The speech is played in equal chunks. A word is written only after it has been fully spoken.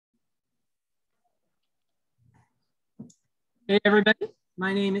Hey everybody,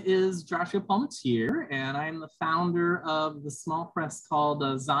 my name is Joshua Palmatier and I'm the founder of the small press called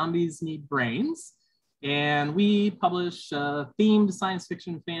Zombies Need Brains. And we publish themed science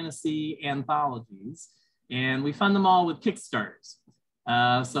fiction fantasy anthologies, and we fund them all with Kickstarters.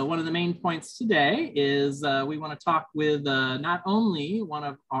 So one of the main points today is we want to talk with not only one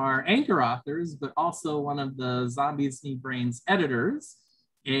of our anchor authors, but also one of the Zombies Need Brains editors,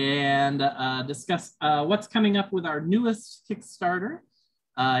 and discuss what's coming up with our newest Kickstarter.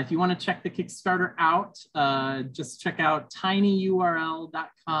 If you want to check the Kickstarter out, just check out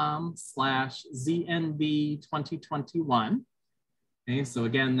tinyurl.com/ZNB2021. Okay, so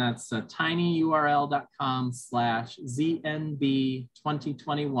again, that's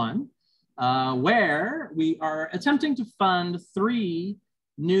tinyurl.com/ZNB2021, where we are attempting to fund 3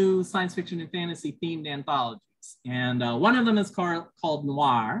 new science fiction and fantasy themed anthologies. And one of them is called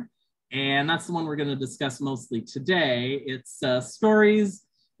Noir, and that's the one we're going to discuss mostly today. It's stories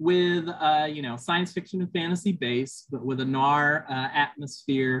with, science fiction and fantasy based, but with a noir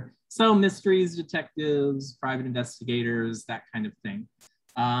atmosphere. So mysteries, detectives, private investigators, that kind of thing.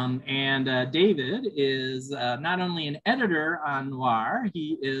 David is not only an editor on Noir,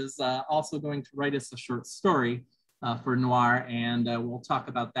 he is also going to write us a short story for Noir, and we'll talk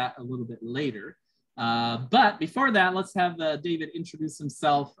about that a little bit later. But before that, let's have David introduce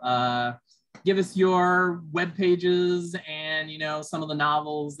himself, give us your web pages and, some of the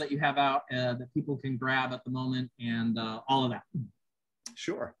novels that you have out that people can grab at the moment, and all of that.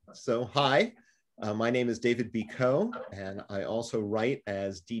 Sure. So, hi, my name is David B. Coe, and I also write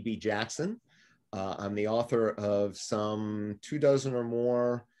as DB Jackson. I'm the author of some 24 or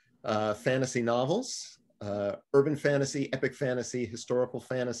more fantasy novels. Urban fantasy, epic fantasy, historical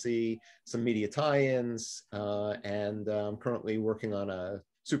fantasy, some media tie-ins, and I'm currently working on a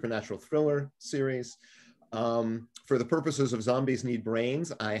supernatural thriller series. For the purposes of Zombies Need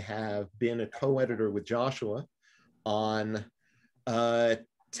Brains, I have been a co-editor with Joshua on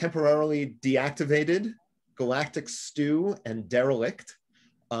temporarily deactivated Galactic Stew and Derelict.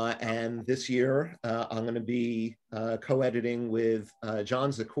 And this year, I'm going to be co-editing with John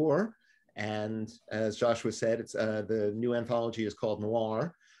Zakor. And as Joshua said, it's the new anthology is called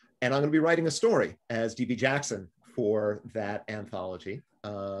Noir. And I'm going to be writing a story as DB Jackson for that anthology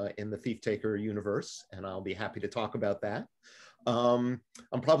in the Thieftaker universe. And I'll be happy to talk about that. I'm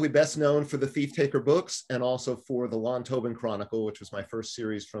probably best known for the Thieftaker books and also for the Lon Tobin Chronicle, which was my first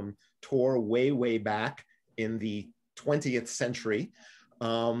series from Tor way, way back in the 20th century.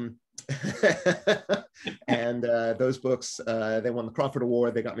 And those books, they won the Crawford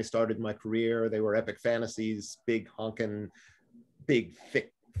Award. They got me started in my career. They were epic fantasies, big honkin', big,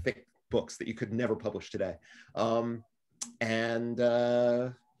 thick books that you could never publish today.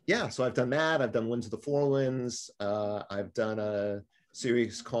 Yeah, so I've done that. I've done Winds of the Forelands. I've done a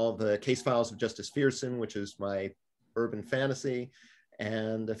series called The Case Files of Justice Fearson, which is my urban fantasy,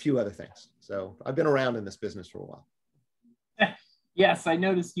 and a few other things. So I've been around in this business for a while. Yes, I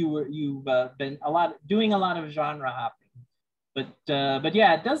noticed you've been doing a lot of genre hopping, but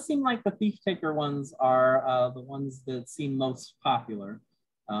yeah, it does seem like the Thieftaker ones are the ones that seem most popular,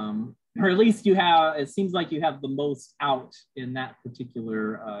 or at least it seems like you have the most out in that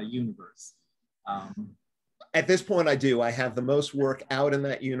particular universe. At this point, I do. I have the most work out in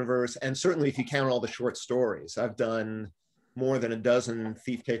that universe, and certainly if you count all the short stories, I've done more than a dozen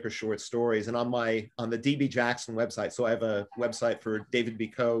Thieftaker short stories, and on the DB Jackson website. So I have a website for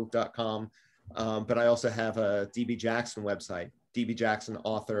DavidBCoe.com, but I also have a DB Jackson website, DB Jackson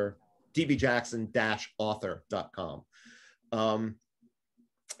author, DBJackson-author.com. And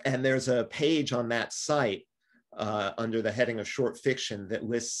there's a page on that site under the heading of short fiction that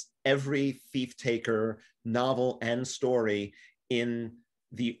lists every Thieftaker novel and story in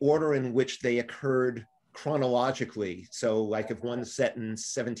the order in which they occurred chronologically. So like if one's set in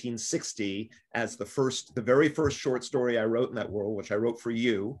 1760 as the very first short story I wrote in that world, which I wrote for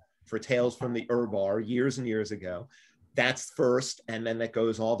you, for Tales from the Urbar years and years ago, that's first. And then that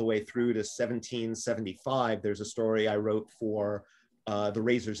goes all the way through to 1775. There's a story I wrote for The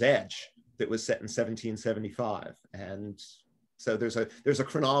Razor's Edge that was set in 1775. And so there's a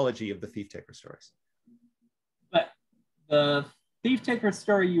chronology of the Thieftaker stories. But the Thieftaker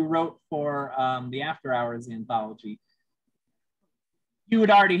story you wrote for the After Hours anthology, you had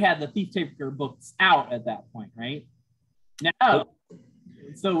already had the Thieftaker books out at that point, right? No.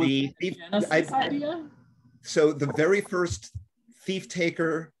 So was the Genesis idea? So the very first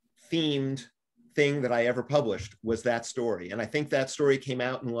Thieftaker themed thing that I ever published was that story. And I think that story came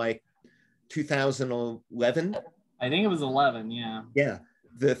out in like 2011. I think it was 11, yeah. Yeah.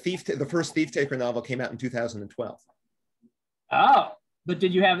 The first Thieftaker novel came out in 2012. Oh, but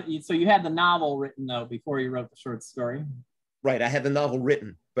did you have, so you had the novel written though before you wrote the short story? Right, I had the novel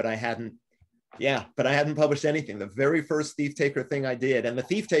written, but I hadn't published anything. The very first Thieftaker thing I did, and the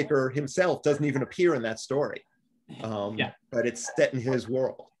Thieftaker himself doesn't even appear in that story. Yeah. But it's set in his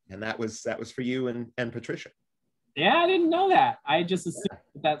world, and that was for you and Patricia. Yeah, I didn't know that. I just assumed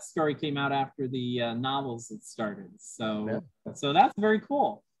that story came out after the novels had started. So, so that's very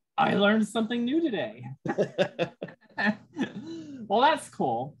cool. I learned something new today. Well, that's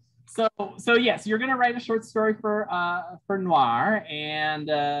cool. So yes, you're going to write a short story for Noir, and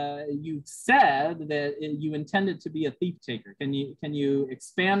you said that you intended to be a thief taker. Can you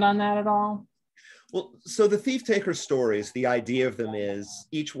expand on that at all? Well, so the Thieftaker stories, the idea of them is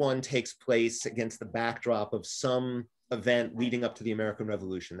each one takes place against the backdrop of some event leading up to the American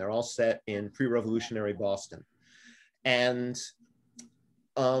Revolution. They're all set in pre-revolutionary Boston. And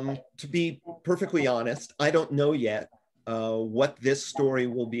to be perfectly honest, I don't know yet what this story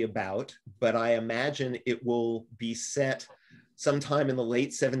will be about, but I imagine it will be set sometime in the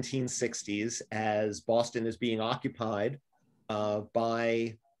late 1760s as Boston is being occupied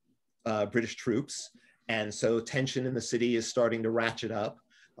by British troops. And so tension in the city is starting to ratchet up.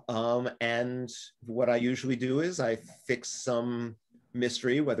 And what I usually do is I fix some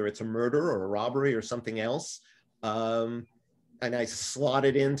mystery, whether it's a murder or a robbery or something else, and I slot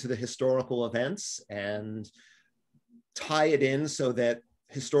it into the historical events and tie it in so that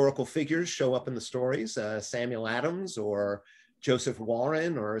historical figures show up in the stories, Samuel Adams or Joseph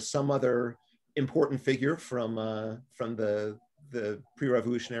Warren or some other important figure from the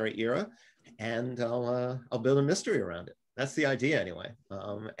pre-revolutionary era, and I'll build a mystery around it. That's the idea anyway.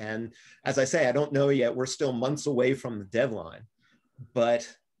 And as I say, I don't know yet. We're still months away from the deadline, but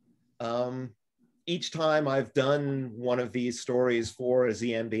each time I've done one of these stories for a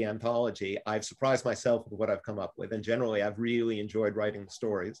ZNB anthology, I've surprised myself with what I've come up with. And generally, I've really enjoyed writing the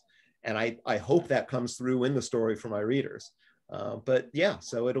stories. And I hope that comes through in the story for my readers. But yeah,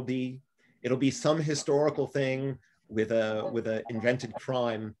 so it'll be some historical thing with a invented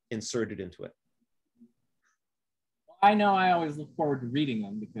crime inserted into it. I know I always look forward to reading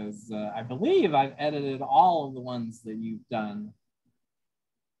them because I believe I've edited all of the ones that you've done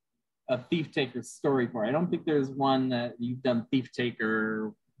a Thieftaker story for. I don't think there's one that you've done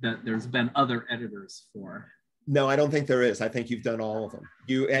Thieftaker that there's been other editors for. No, I don't think there is. I think you've done all of them.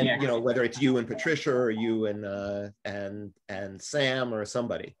 You and you know, whether it's you and Patricia or you and Sam or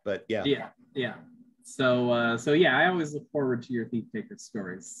somebody. But yeah. Yeah. So yeah, I always look forward to your Thieftaker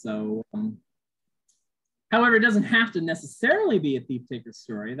stories. So however, it doesn't have to necessarily be a Thieftaker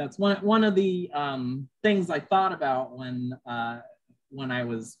story. That's one of the things I thought about when I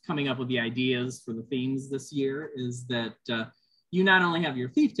was coming up with the ideas for the themes this year, is that you not only have your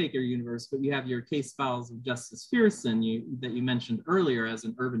Thieftaker universe, but you have your Case Files of Justice Fearson that you mentioned earlier as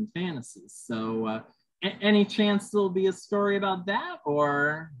an urban fantasy. So any chance there'll be a story about that,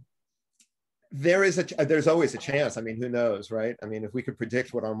 or? There's always a chance. I mean, who knows, right? I mean, if we could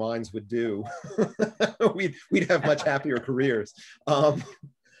predict what our minds would do, we'd have much happier careers.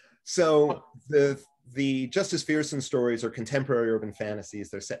 So the Justice Fearson stories are contemporary urban fantasies.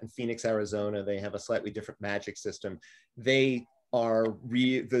 They're set in Phoenix, Arizona. They have a slightly different magic system. They are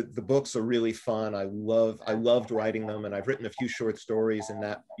the books are really fun. I loved writing them, and I've written a few short stories in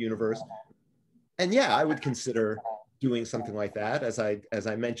that universe. And yeah, I would consider doing something like that. As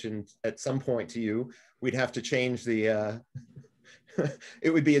I mentioned at some point to you, we'd have to change the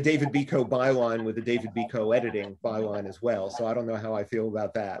it would be a DavidBCo byline with a DavidBCo editing byline as well. So I don't know how I feel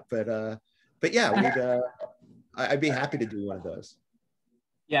about that, but yeah, I'd be happy to do one of those.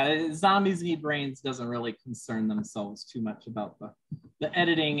 Yeah, Zombies Need Brains doesn't really concern themselves too much about the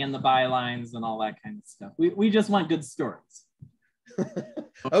editing and the bylines and all that kind of stuff. We just want good stories.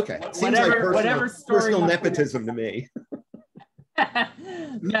 Okay, seems like personal nepotism to me.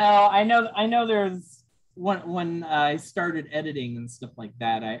 No, I know there's when I started editing and stuff like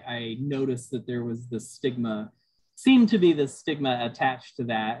that, I noticed that there was this stigma, seemed to be this stigma attached to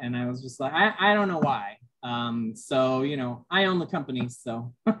that, and I was just like, I don't know why. So you know, I own the company,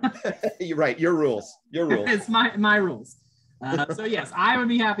 so you're right. Your rules. It's my rules. So yes, I would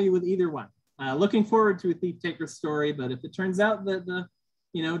be happy with either one. Looking forward to a Thieftaker story, but if it turns out that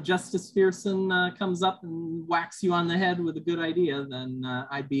Justice Fearson comes up and whacks you on the head with a good idea, then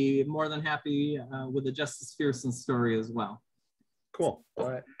I'd be more than happy with a Justice Fearson story as well. Cool.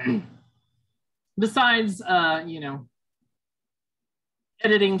 All right. Besides,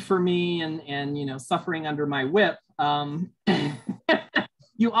 editing for me and suffering under my whip,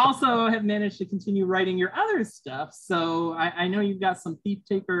 you also have managed to continue writing your other stuff. So I know you've got some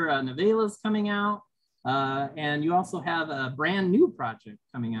Thieftaker novellas coming out. And you also have a brand new project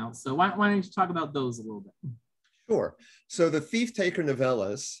coming out. So why don't you talk about those a little bit? Sure. So the Thieftaker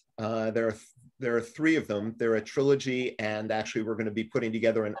novellas, there are three of them. They're a trilogy, and actually we're going to be putting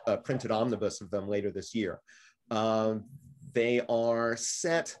together a printed omnibus of them later this year. They are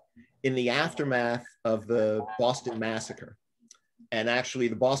set in the aftermath of the Boston Massacre. And actually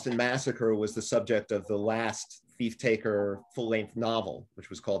the Boston Massacre was the subject of the last Thieftaker full-length novel, which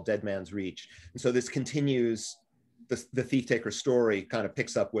was called Dead Man's Reach. And so this continues, the Thieftaker story kind of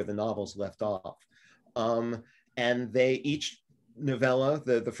picks up where the novels left off. And each novella,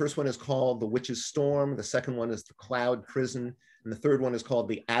 the first one is called The Witch's Storm, the second one is The Cloud Prison, and the third one is called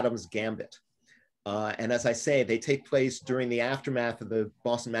The Adam's Gambit. And as I say, they take place during the aftermath of the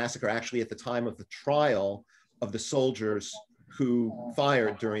Boston Massacre, actually at the time of the trial of the soldiers who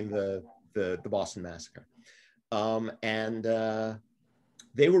fired during the Boston Massacre.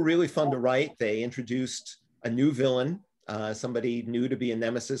 They were really fun to write. They introduced a new villain, somebody new to be a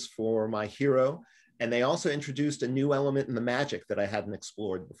nemesis for my hero. And they also introduced a new element in the magic that I hadn't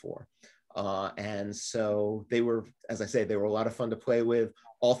explored before. And so they were, as I say, they were a lot of fun to play with.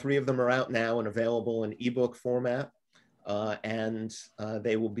 All three of them are out now and available in ebook format.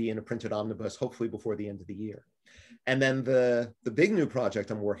 They will be in a printed omnibus, hopefully before the end of the year. And then the big new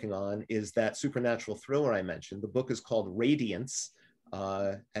project I'm working on is that supernatural thriller I mentioned. The book is called Radiance,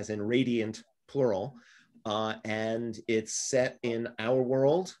 as in radiant, plural. And it's set in our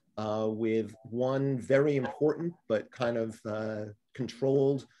world with one very important but kind of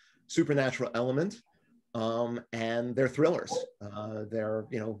controlled supernatural element. And they're thrillers. They're,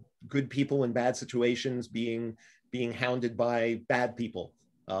 good people in bad situations being hounded by bad people.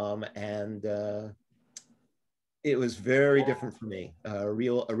 It was very different for me. A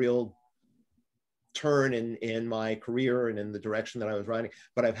real turn in my career and in the direction that I was writing,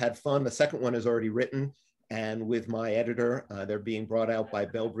 but I've had fun. The second one is already written, and with my editor, they're being brought out by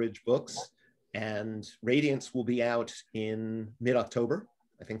Bellbridge Books, and Radiance will be out in mid-October.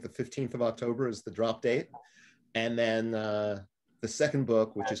 I think the 15th of October is the drop date. And then the second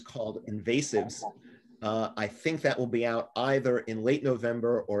book, which is called Invasives, I think that will be out either in late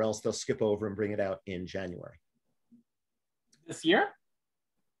November or else they'll skip over and bring it out in January. This year?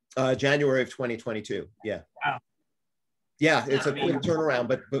 January of 2022, yeah. Wow. Yeah, it's a quick turnaround,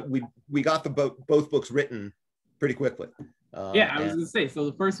 but we got both books written pretty quickly. Yeah, I was gonna say, so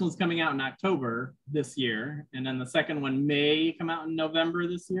the first one's coming out in October this year, and then the second one may come out in November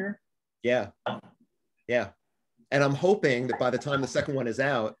this year. Yeah, yeah. And I'm hoping that by the time the second one is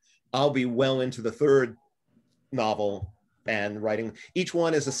out, I'll be well into the third novel and writing. Each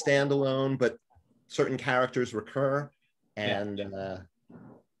one is a standalone, but certain characters recur. And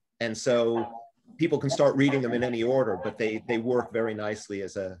so people can start reading them in any order, but they work very nicely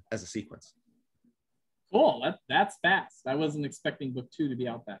as a sequence. Cool, that's fast. I wasn't expecting book 2 to be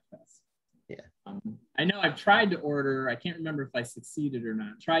out that fast. Yeah. I know I've tried to order, I can't remember if I succeeded or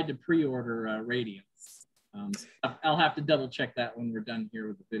not, tried to pre-order Radiance. So I'll have to double check that when we're done here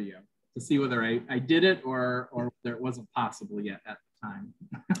with the video to see whether I did it or whether it wasn't possible yet at the time.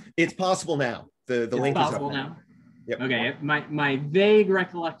 It's possible now. The link is up now. Yep. Okay, my vague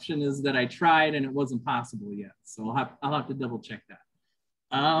recollection is that I tried and it wasn't possible yet. So I'll have to double check that.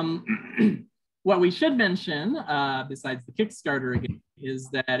 What we should mention, besides the Kickstarter again, is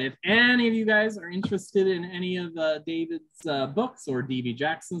that if any of you guys are interested in any of David's books or D.B.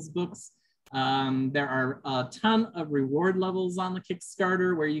 Jackson's books, there are a ton of reward levels on the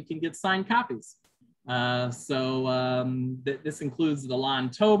Kickstarter where you can get signed copies. This includes the Lon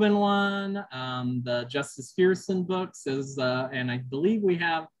Tobin one, the Justice Fearson books, and I believe we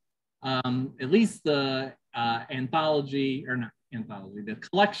have at least the anthology, or not anthology, the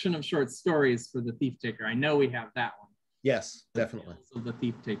collection of short stories for the Thieftaker. I know we have that one. Yes, definitely. So the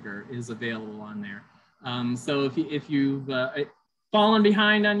Thieftaker is available on there. So if you've fallen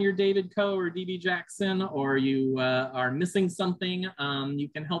behind on your David Coe or DB Jackson, or you are missing something, you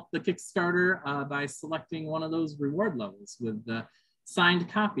can help the Kickstarter by selecting one of those reward levels with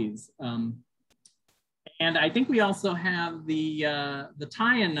signed copies. And I think we also have the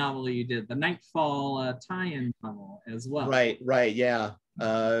tie-in novel you did, the Nightfall tie-in novel as well. Right, yeah.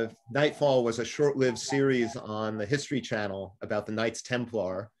 Nightfall was a short-lived series on the History Channel about the Knights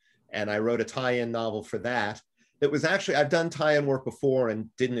Templar, and I wrote a tie-in novel for that. It was actually, I've done tie-in work before and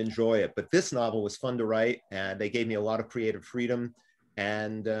didn't enjoy it, but this novel was fun to write, and they gave me a lot of creative freedom,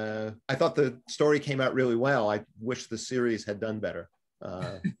 and I thought the story came out really well. I wish the series had done better,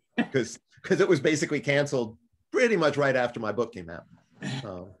 because it was basically canceled pretty much right after my book came out.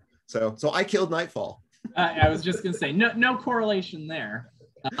 So I killed Nightfall. I was just gonna say, no correlation there.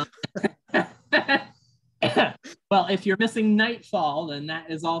 Well, if you're missing Nightfall, then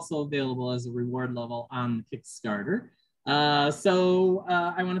that is also available as a reward level on the Kickstarter. I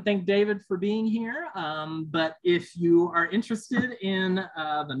want to thank David for being here. But if you are interested in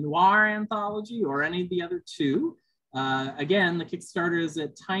the Noir anthology or any of the other two, again, the Kickstarter is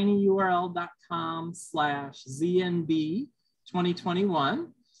at tinyurl.com/ZNB2021.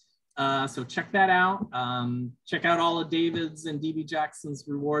 So check that out. Check out all of David's and DB Jackson's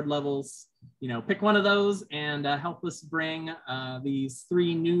reward levels. You know, pick one of those and help us bring these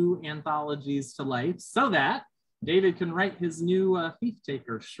 3 new anthologies to life so that David can write his new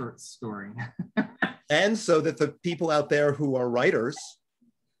Thieftaker short story. And so that the people out there who are writers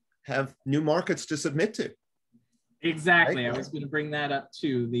have new markets to submit to. Exactly. Right? I was going to bring that up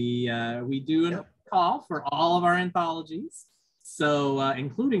too. We do a call for all of our anthologies, so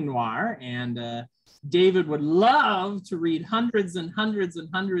including Noir, and David would love to read hundreds and hundreds and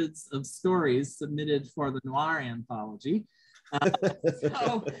hundreds of stories submitted for the Noir anthology.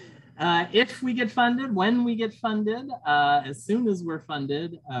 If we get funded, when we get funded, as soon as we're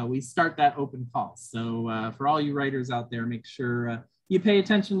funded, we start that open call. So for all you writers out there, make sure you pay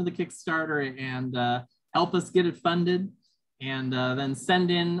attention to the Kickstarter and help us get it funded, and then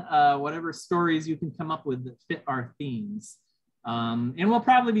send in whatever stories you can come up with that fit our themes. And we'll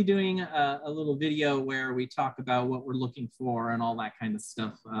probably be doing a little video where we talk about what we're looking for and all that kind of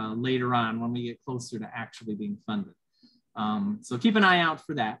stuff later on when we get closer to actually being funded. So keep an eye out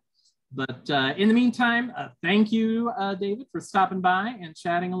for that. But in the meantime, thank you, David, for stopping by and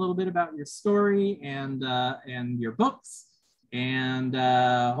chatting a little bit about your story and your books. And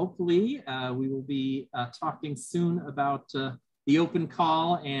hopefully we will be talking soon about the open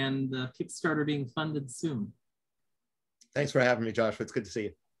call and the Kickstarter being funded soon. Thanks for having me, Joshua. It's good to see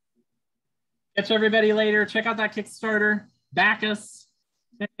you. Catch everybody later. Check out that Kickstarter. Back us.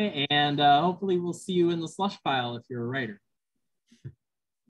 Okay? And hopefully we'll see you in the slush pile if you're a writer.